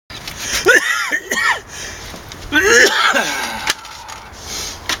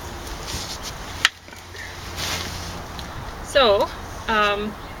So,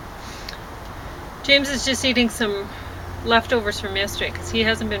 James is just eating some leftovers from yesterday because he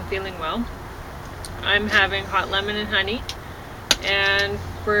hasn't been feeling well. I'm having hot lemon and honey, and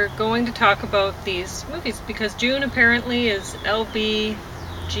we're going to talk about these movies because June apparently is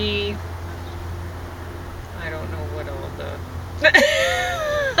LBG. I don't know what all the...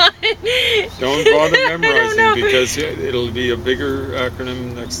 Don't bother memorizing because it'll be a bigger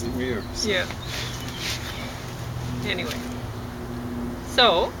acronym next year. So. Yeah. Anyway.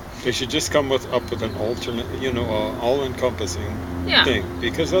 So... They should just come up with an alternate, all-encompassing thing.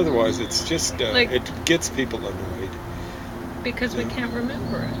 Because otherwise it's just, it gets people annoyed. Because we can't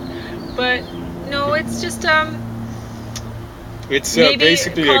remember it. But, no, it's just, it's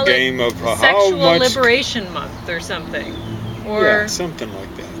basically a game of how much... Sexual Liberation Month or something. Or... Yeah, something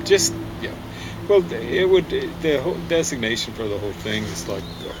like that. Just, yeah. Well, the whole designation for the whole thing is like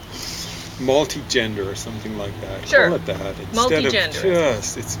multi-gender or something like that. Sure. Call it that. Instead multi-gender.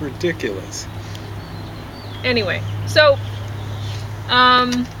 Of it's ridiculous. Anyway, so,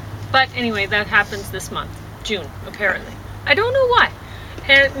 but anyway, that happens this month. June, apparently. I don't know why.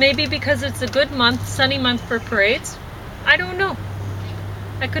 And maybe because it's a good month, sunny month for parades. I don't know.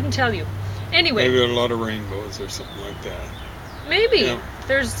 I couldn't tell you. Anyway. Maybe a lot of rainbows or something like that. Maybe. Yeah.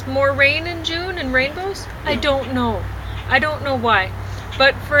 There's more rain in June and rainbows? Yeah. I don't know. I don't know why.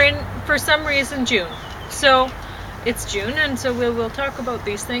 But for some reason, June. So, it's June, and so we'll talk about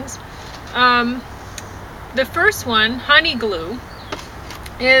these things. The first one, Honey Glue,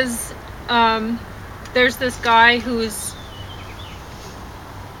 is, there's this guy who's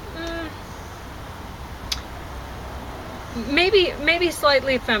maybe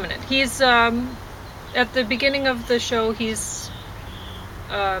slightly effeminate. He's at the beginning of the show he's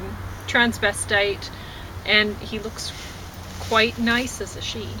transvestite, and he looks quite nice as a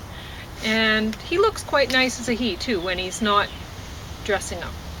she, and he looks quite nice as a he too when he's not dressing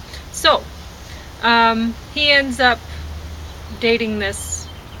up. So he ends up dating this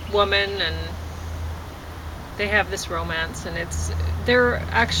woman, and they have this romance, and they're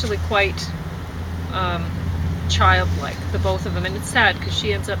actually quite childlike, the both of them, and it's sad because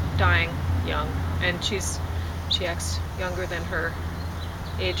she ends up dying young, and she acts younger than her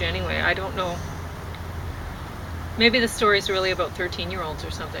age anyway. I don't know. Maybe the story's really about 13-year-olds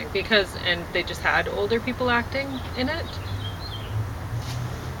or something, and they just had older people acting in it.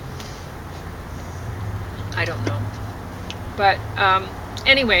 I don't know. But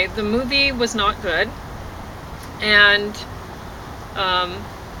anyway, the movie was not good, and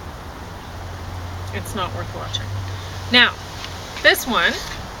it's not worth watching. Now, this one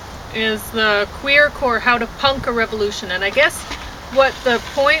is the queercore How to Punk a Revolution, and I guess what the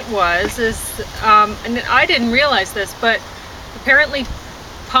point was is, and I didn't realize this, but apparently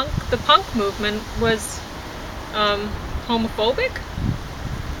the punk movement was homophobic.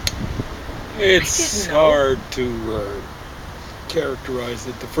 It's hard to characterize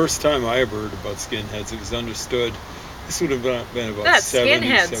it. The first time I ever heard about skinheads, it was understood. This would have been about that's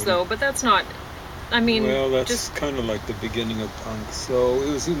skinheads, though, but that's not. I mean, well, that's kind of like the beginning of punk. So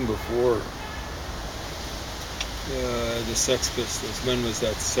it was even before the Sex Pistols. When was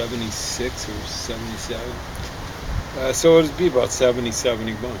that? 76 or 77? So it would be about 70,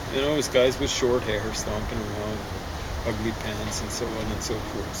 71. You know, it was guys with short hair stomping around, ugly pants, and so on and so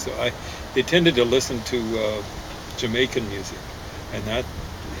forth. So they tended to listen to Jamaican music, and that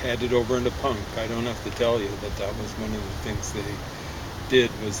headed over into punk. I don't have to tell you that was one of the things they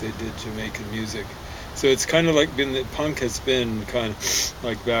did Jamaican music. So it's kind of like punk has been kind of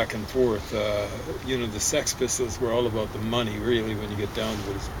like back and forth. The Sex Pistols were all about the money, really, when you get down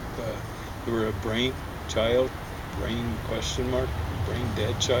to it. They were a brain dead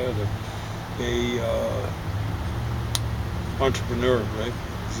child of a entrepreneur, right?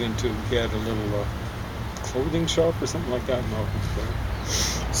 He had a little clothing shop or something like that in Malcolmsburg.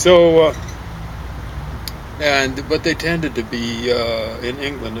 So, but they tended to be, in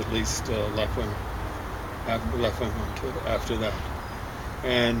England at least, left wing after that.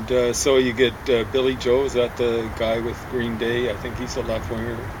 And so you get Billy Joe, is that the guy with Green Day? I think he's a left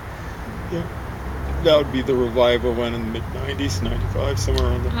winger. Yeah. That would be the revival one in the mid-90s, 95, somewhere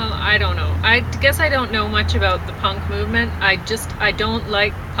around there. Well, I don't know. I guess I don't know much about the punk movement. I don't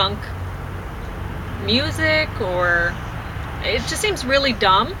like punk music, or it just seems really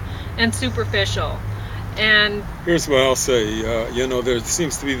dumb and superficial. And here's what I'll say. There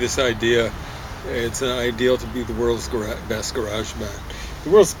seems to be this idea, it's an ideal to be the world's best garage band.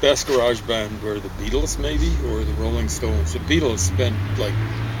 The world's best garage band were the Beatles, maybe, or the Rolling Stones. The Beatles spent like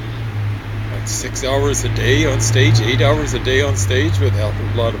like 6 hours a day on stage, 8 hours a day on stage with the help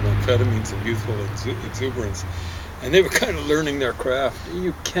of a lot of amphetamines and youthful exuberance. And they were kind of learning their craft.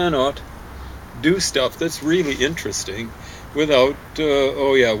 You cannot do stuff that's really interesting without,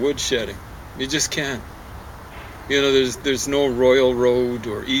 wood shedding. You just can't. You know, there's no royal road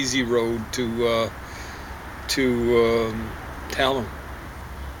or easy road to talent.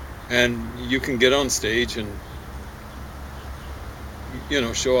 And you can get on stage and, you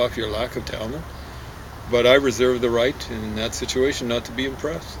know, show off your lack of talent. But I reserve the right in that situation not to be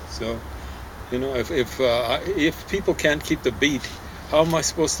impressed. So, you know, if people can't keep the beat, how am I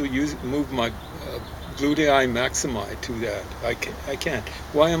supposed to move my glutei maximi to that? I can't.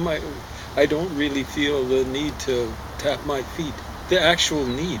 Why am I don't really feel the need to tap my feet. The actual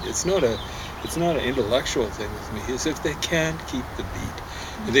need. It's not an intellectual thing with me. It's if they can't keep the beat,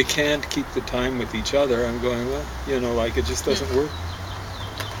 if they can't keep the time with each other, I'm going, well, you know, like it just doesn't work.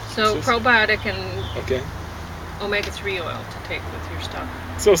 So probiotic and okay. omega-3 oil to take with your stuff.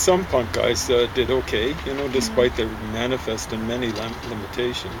 So some punk guys did okay, you know, despite their manifest and many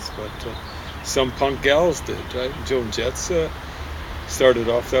limitations. But some punk gals did. Right? Joan Jett started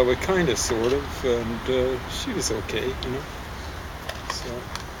off that way, kind of, sort of, and she was okay, you know. So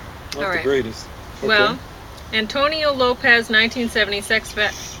not the greatest. Okay. Well, Antonio Lopez, 1970, Sex,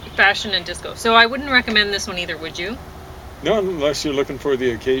 Fashion, and Disco. So I wouldn't recommend this one either, would you? No, unless you're looking for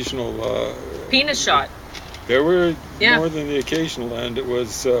the occasional penis shot. There were more than the occasional, and it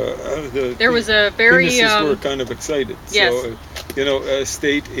was there was a very penises were kind of excited. Yes. So you know, a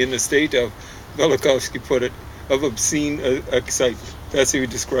state of Velikovsky put it, of obscene excitement. That's how he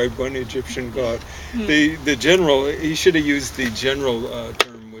described one Egyptian god. The general, he should have used the general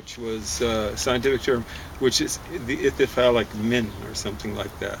term, which was scientific term, which is the ithyphallic min or something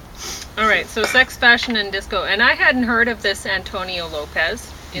like that. All right, so Sex, Fashion, and Disco. And I hadn't heard of this Antonio Lopez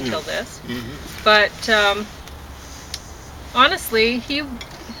until this. But honestly,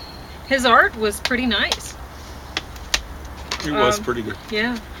 his art was pretty nice. It was pretty good.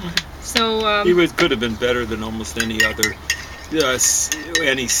 Yeah. So he could have been better than almost any other,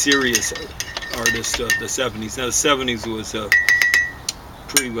 any serious artist of the 70s. Now the 70s was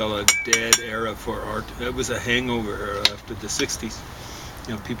pretty well a dead era for art. It was a hangover era after the 60s.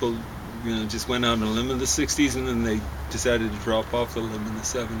 You know, people, you know, just went out on a limb in the 60s, and then they decided to drop off the limb in the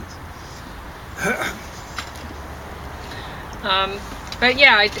 70s. But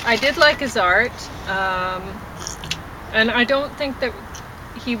yeah, I did like his art, and I don't think that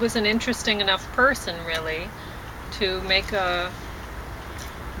he was an interesting enough person, really, to make a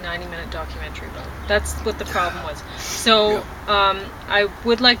 90-minute documentary about. That's what the problem was. So I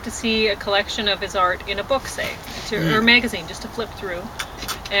would like to see a collection of his art in a book, say, or a magazine, just to flip through.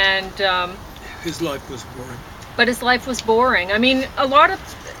 And his life was boring. But his life was boring. I mean,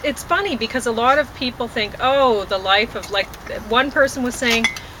 it's funny because a lot of people think, oh, the life of, like, one person was saying,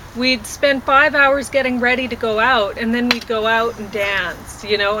 we'd spend 5 hours getting ready to go out, and then we'd go out and dance,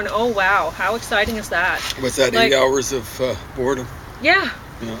 you know, and oh wow, how exciting is that? Was that 8 hours of boredom? Yeah.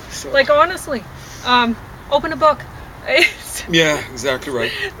 No, so. Like, honestly, open a book. Yeah, exactly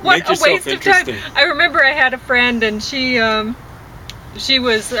right. What Make yourself a waste interesting. of time. I remember I had a friend, and she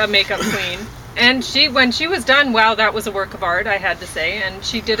was a makeup queen. And when she was done, wow, that was a work of art, I had to say. And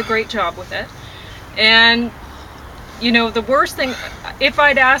she did a great job with it. And, you know, the worst thing, if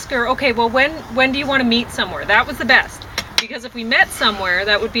I'd ask her, okay, well, when do you want to meet somewhere? That was the best. Because if we met somewhere,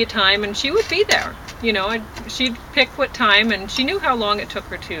 that would be a time, and she would be there. You know, she'd pick what time, and she knew how long it took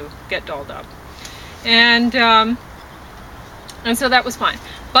her to get dolled up. And so that was fine.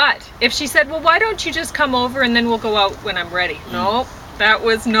 But if she said, well, why don't you just come over and then we'll go out when I'm ready? No, that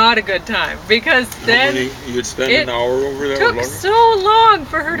was not a good time, because then you'd spend an hour over there. It took so long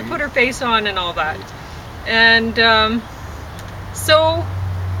for her to put her face on and all that. And so,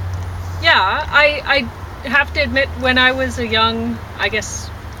 yeah, I have to admit, when I was a young, I guess,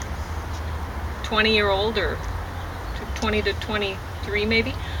 20-year-old or 20 to 23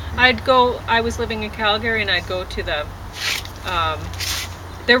 maybe, I was living in Calgary, and I'd go to the,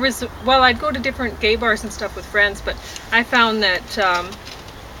 I'd go to different gay bars and stuff with friends, but I found that,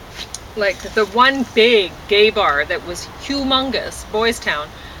 like, the one big gay bar that was humongous, Boys Town,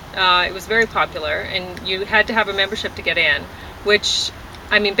 it was very popular, and you had to have a membership to get in, which,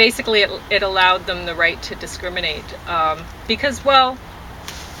 I mean, basically it allowed them the right to discriminate, because, well,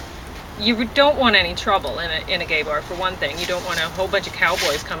 you don't want any trouble in a gay bar, for one thing. You don't want a whole bunch of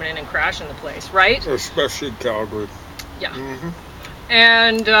cowboys coming in and crashing the place, right? Especially Calgary. Yeah.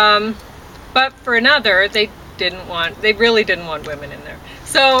 And, but for another, they really didn't want women in there.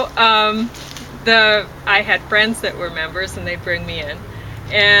 So, I had friends that were members, and they'd bring me in.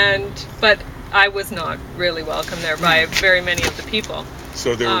 But I was not really welcome there by very many of the people.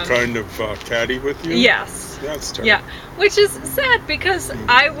 So they were kind of catty with you? Yes. That's terrible. Yeah, which is sad because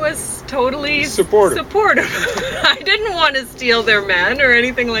I was totally supportive. I didn't want to steal their men or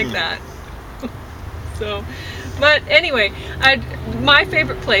anything like that. So, but anyway, my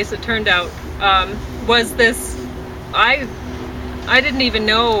favorite place, it turned out, was this. I didn't even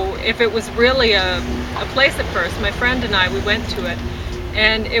know if it was really a place at first. My friend and I, we went to it,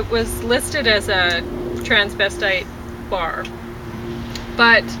 and it was listed as a transvestite bar.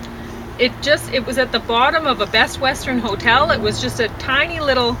 But it was at the bottom of a Best Western hotel. It was just a tiny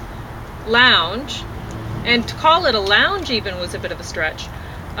little lounge, and to call it a lounge even was a bit of a stretch.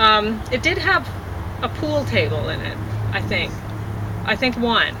 It did have a pool table in it, I think. I think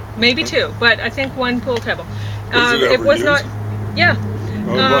one, maybe two, but I think one pool table. It was used? Not, yeah.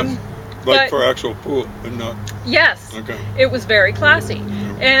 Oh, like for actual pool, but not. Yes. Okay. It was very classy.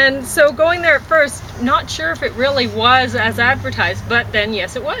 And so going there at first, not sure if it really was as advertised, but then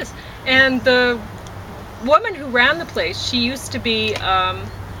yes, it was. And the woman who ran the place, she used to be a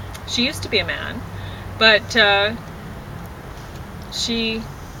man, but she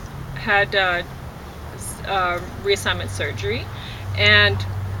had reassignment surgery, and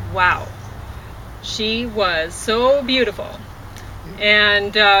wow, she was so beautiful.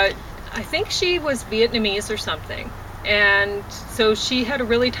 And I think she was Vietnamese or something. And so she had a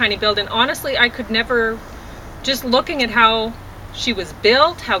really tiny build, and honestly, I could never, just looking at how she was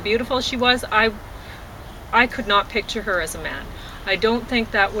built, how beautiful she was, I could not picture her as a man. I don't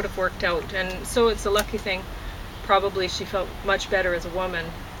think that would have worked out, and so it's a lucky thing. Probably she felt much better as a woman,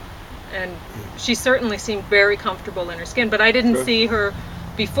 and she certainly seemed very comfortable in her skin, but I didn't see her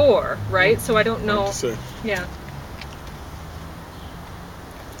before, right? So I don't know. Yeah.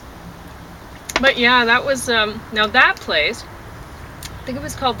 But yeah, that was, now that place, I think it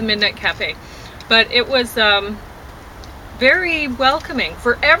was called the Midnight Cafe, but it was very welcoming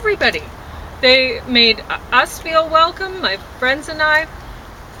for everybody. They made us feel welcome, my friends and I,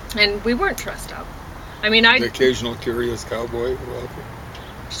 and we weren't dressed up. I mean, the occasional curious cowboy welcome.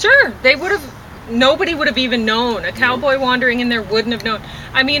 Sure, nobody would have even known. A cowboy wandering in there wouldn't have known.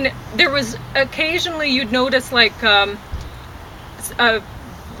 I mean, there was occasionally you'd notice like a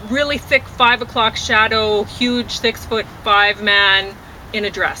really thick 5 o'clock shadow, huge 6'5" man in a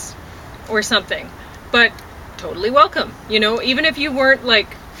dress or something, but totally welcome. You know, even if you weren't like,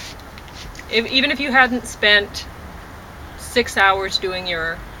 even if you hadn't spent 6 hours doing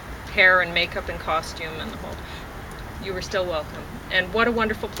your hair and makeup and costume and the whole, you were still welcome. And what a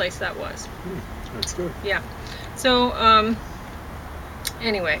wonderful place that was. That's good. Yeah. So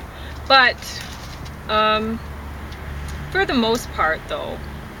anyway, but for the most part though,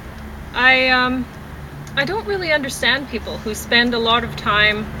 I don't really understand people who spend a lot of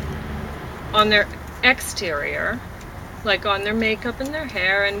time on their exterior, like on their makeup and their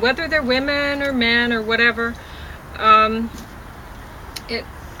hair, and whether they're women or men or whatever. I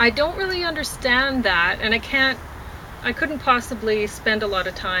don't really understand that, and I couldn't possibly spend a lot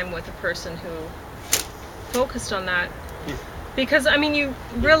of time with a person who focused on that, because I mean, you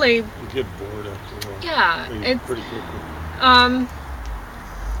really you get bored after a while. Yeah, it's pretty quickly.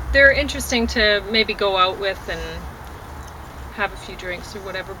 They're interesting to maybe go out with and have a few drinks or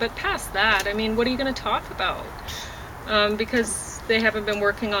whatever, but past that, I mean, what are you going to talk about? Because they haven't been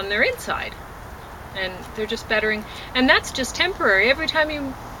working on their inside, and they're just bettering, and that's just temporary. Every time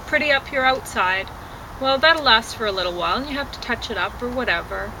you pretty up your outside, well, that'll last for a little while, and you have to touch it up or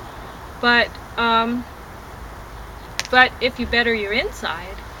whatever. But if you better your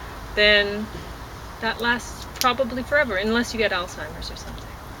inside, then that lasts probably forever, unless you get Alzheimer's or something.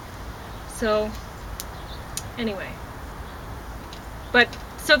 So, anyway. But,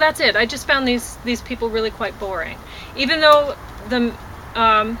 so that's it. I just found these people really quite boring. Even though the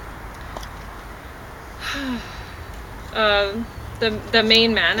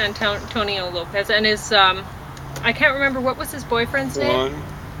main man, Antonio Lopez, and his, I can't remember, what was his boyfriend's name?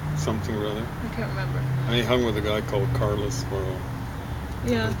 Juan, something or other. I can't remember. And he hung with a guy called Carlos for a while.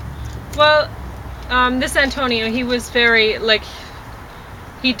 Yeah. Well, this Antonio, he was very, like,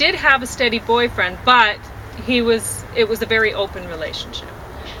 he did have a steady boyfriend, but it was a very open relationship.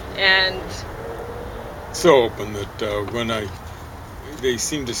 And so open that when they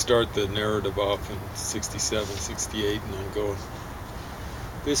seem to start the narrative off in 67, 68, and then go,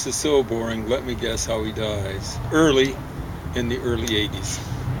 this is so boring, let me guess how he dies. In the early 80s.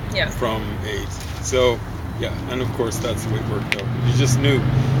 Yeah. From AIDS. So, yeah, and of course that's the way it worked out. You just knew.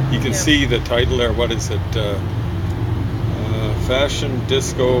 You can see the title there, what is it? Fashion,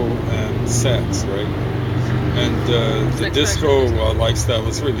 Disco, and Sex, right? And the Sex disco factor. lifestyle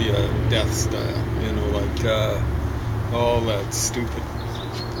was really a death style, like all that stupid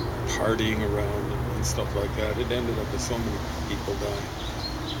partying around and stuff like that. It ended up with so many people dying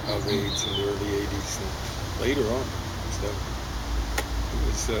of AIDS in the early 80s and later on. So it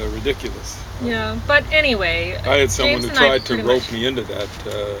was ridiculous. Yeah, but anyway, I had someone James who and I tried to pretty rope much. me into that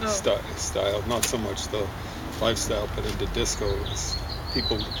Oh, style, not so much the lifestyle, but into disco.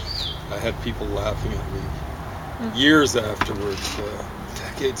 I had people laughing at me years afterwards,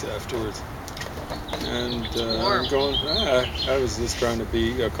 decades afterwards. And I'm warm. going, I was just trying to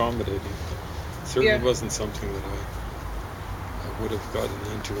be accommodating. Certainly Yeah, wasn't something that I would have gotten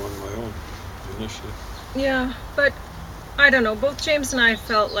into on my own initially. yeah, but I don't know. Both James and I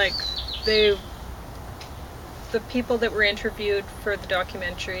felt like they, the people that were interviewed for the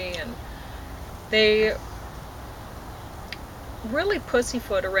documentary, and they really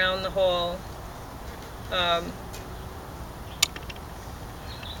pussyfoot around the whole um,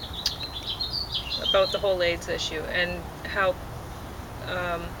 about the whole AIDS issue and how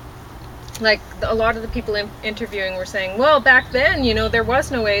um, like a lot of the people interviewing were saying, well, back then, there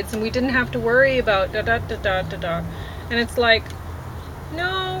was no AIDS and we didn't have to worry about da da da da da da. And it's like,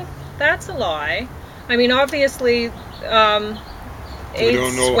 no, that's a lie. I mean, obviously, We AIDS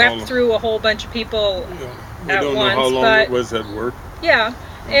don't know how swept long. through a whole bunch of people Yeah, we at don't know how once, long it but was at work. yeah,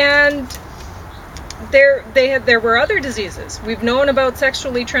 Yeah. and there were other diseases. We've known about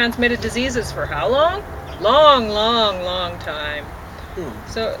sexually transmitted diseases for how long? Long, long, long time. Yeah.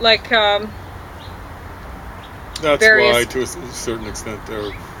 So like That's why, various. to a certain extent,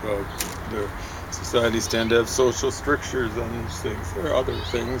 their societies tend to have social strictures on these things. There are other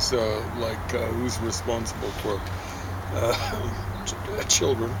things like who's responsible for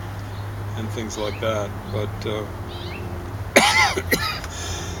children and things like that. But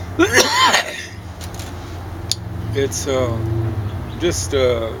it's just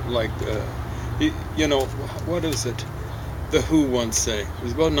like what is it? The Who once sang. It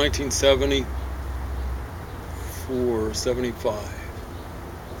was about 1974, 75.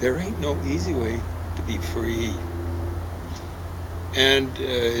 There ain't no easy way to be free. And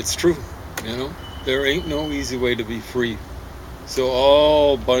it's true, there ain't no easy way to be free. So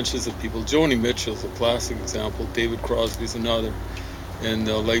all bunches of people, Joni Mitchell's a classic example, David Crosby's another, in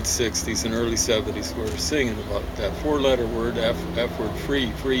the late 60s and early 70s were singing about that four-letter word, F word,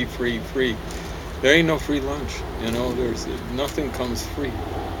 free, free, free, free. There ain't no free lunch, there's nothing comes free.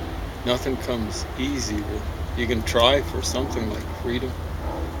 Nothing comes easy. You can try for something like freedom,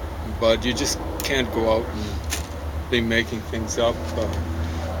 but you just can't go out and be making things up,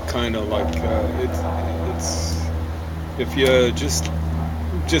 kind of like it's if you just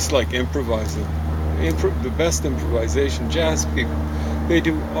like improvising. The best improvisation, jazz people, they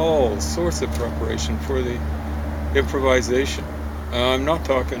do all sorts of preparation for the improvisation. I'm not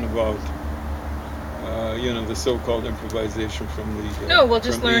talking about the so-called improvisation from the No, well,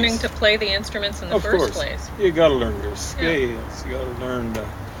 just from learning East. to play the instruments in the Of first course, place. you got to learn your Yeah. scales. You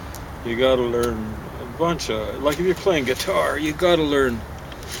got to learn a bunch of, like if you're playing guitar, you got to learn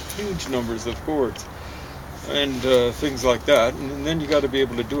huge numbers of chords and things like that, and then you got to be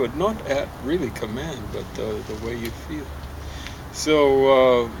able to do it not at really command, but the way you feel.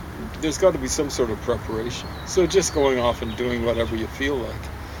 So there's got to be some sort of preparation. So just going off and doing whatever you feel like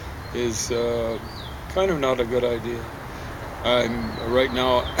is kind of not a good idea. I'm right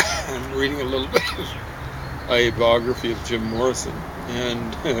now I'm reading a little bit of a biography of Jim Morrison,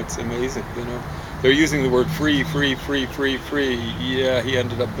 and it's amazing. They're using the word free, free, free, free, free. Yeah, he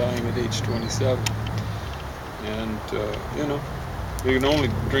ended up dying at age 27, and you can only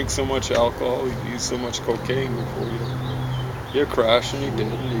drink so much alcohol, you use so much cocaine before you crash, and he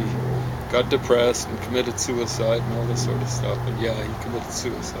did. He got depressed and committed suicide and all this sort of stuff. And yeah, he committed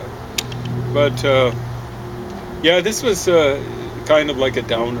suicide. But yeah, this was kind of like a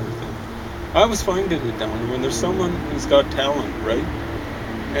downer thing. I always find it a downer when there's someone who's got talent, right?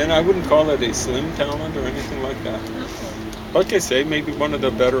 And I wouldn't call it a slim talent or anything like that. Like I say, maybe one of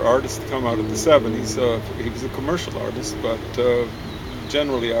the better artists to come out of the 70s. He was a commercial artist, but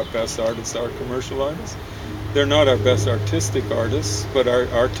generally our best artists are commercial artists. They're not our best artistic artists, but our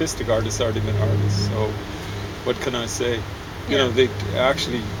artistic artists aren't even artists. So what can I say? Yeah. They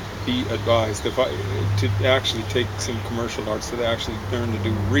actually be advised to actually take some commercial art, so they actually learn to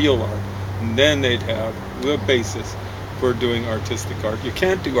do real art, and then they'd have the basis for doing artistic art. You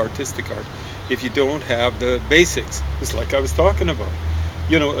can't do artistic art if you don't have the basics. It's like I was talking about.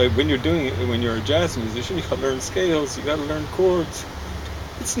 When you're a jazz musician, you got to learn scales, you got to learn chords.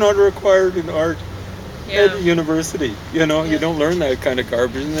 It's not required in art. at university. You know, Yeah. you don't learn that kind of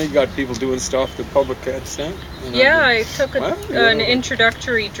garbage, and then you got people doing stuff the public can't stand. You know? Yeah, I took Well, an yeah.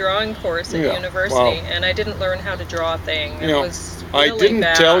 introductory drawing course at Yeah, university, wow. and I didn't learn how to draw a thing. You It know, was I really didn't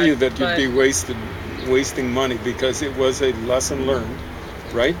bad, tell you that you'd but- be wasting money, because it was a lesson learned,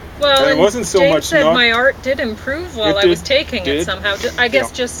 right? Well, and it wasn't so Jane much said not. my art did improve while It I was did- taking it did. somehow. I guess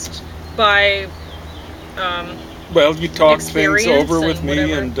Yeah. just by Well, you talked things experience over with and me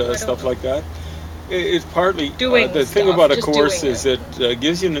whatever. and I don't stuff know. like that. It's partly Doing the thing stuff, about a just course doing is it. it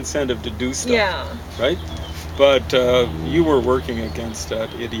gives you an incentive to do stuff, Yeah. right? But you were working against that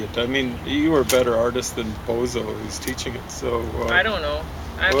idiot. I mean, you were a better artist than Bozo, who's teaching it. So I don't know.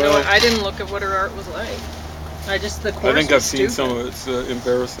 Well- I didn't look at what her art was like. The course I think was I've seen stupid. some of it. It's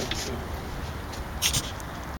embarrassing. So.